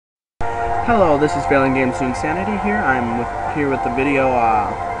Hello, this is Failing Games Doing Sanity here. I'm here with the video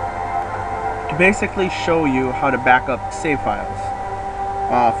to basically show you how to back up save files.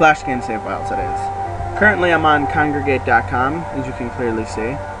 Flash game save files, that is. Currently I'm on Kongregate.com, as you can clearly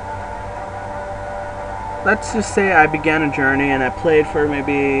see. Let's just say I began a journey and I played for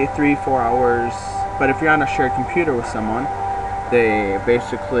maybe 3-4 hours, but if you're on a shared computer with someone, they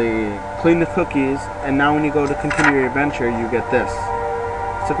basically clean the cookies, and now when you go to continue your adventure, you get this.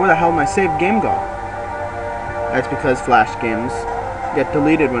 It's like, where the hell did my saved game go? That's because Flash games get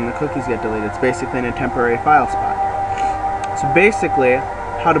deleted when the cookies get deleted. It's basically in a temporary file spot. So basically,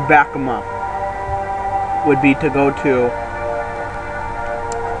 how to back them up would be to go to,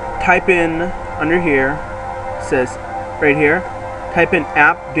 type in under here, it says right here, type in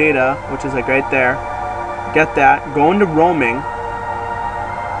app data, which is like right there, get that, go into roaming,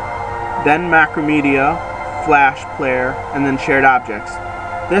 then Macromedia, Flash player, and then shared objects.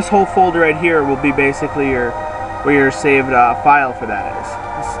 This whole folder right here will be basically where your saved file for that is.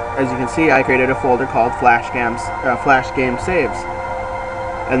 As you can see, I created a folder called Flash Game Saves,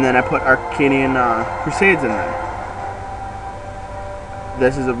 and then I put Arcadian Crusades in there.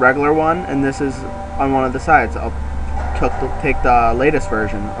 This is a regular one, and this is on one of the sides. I'll take the latest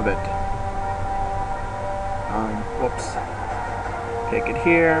version of it. Whoops. Take it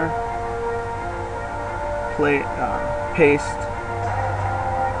here. Paste.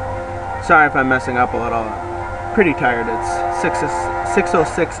 Sorry if I'm messing up a little. Pretty tired. It's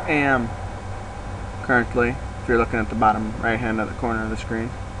 6:06 a.m. currently, if you're looking at the bottom right hand of the corner of the screen.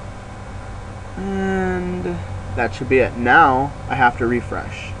 And that should be it. Now I have to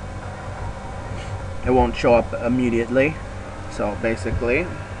refresh. It won't show up immediately, so basically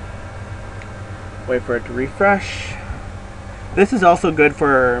wait for it to refresh. This is also good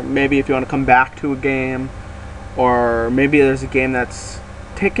for maybe if you want to come back to a game, or maybe there's a game that's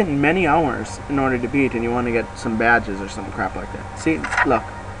taken many hours in order to beat and you want to get some badges or some crap like that. See, look,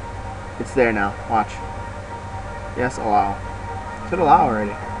 it's there now. Watch. Yes, allow. It should allow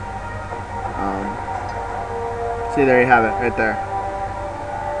already. See, there you have it right there.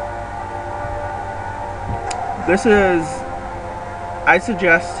 This is, I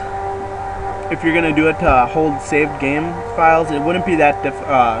suggest, if you're gonna do it to hold saved game files, it wouldn't be that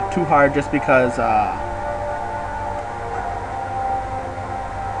too hard, just because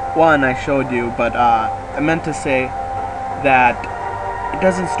one, I showed you, but I meant to say that it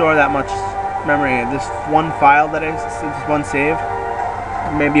doesn't store that much memory. This one file that this one save,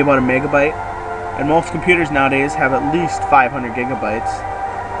 maybe about a megabyte, and most computers nowadays have at least 500 gigabytes.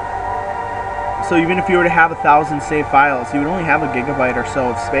 So even if you were to have 1,000 saved files, you would only have a gigabyte or so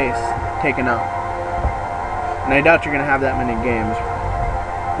of space taken up. And I doubt you're going to have that many games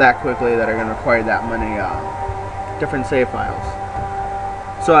that quickly that are going to require that many different save files.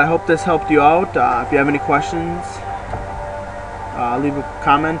 So I hope this helped you out. If you have any questions, leave a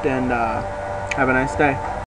comment, and have a nice day.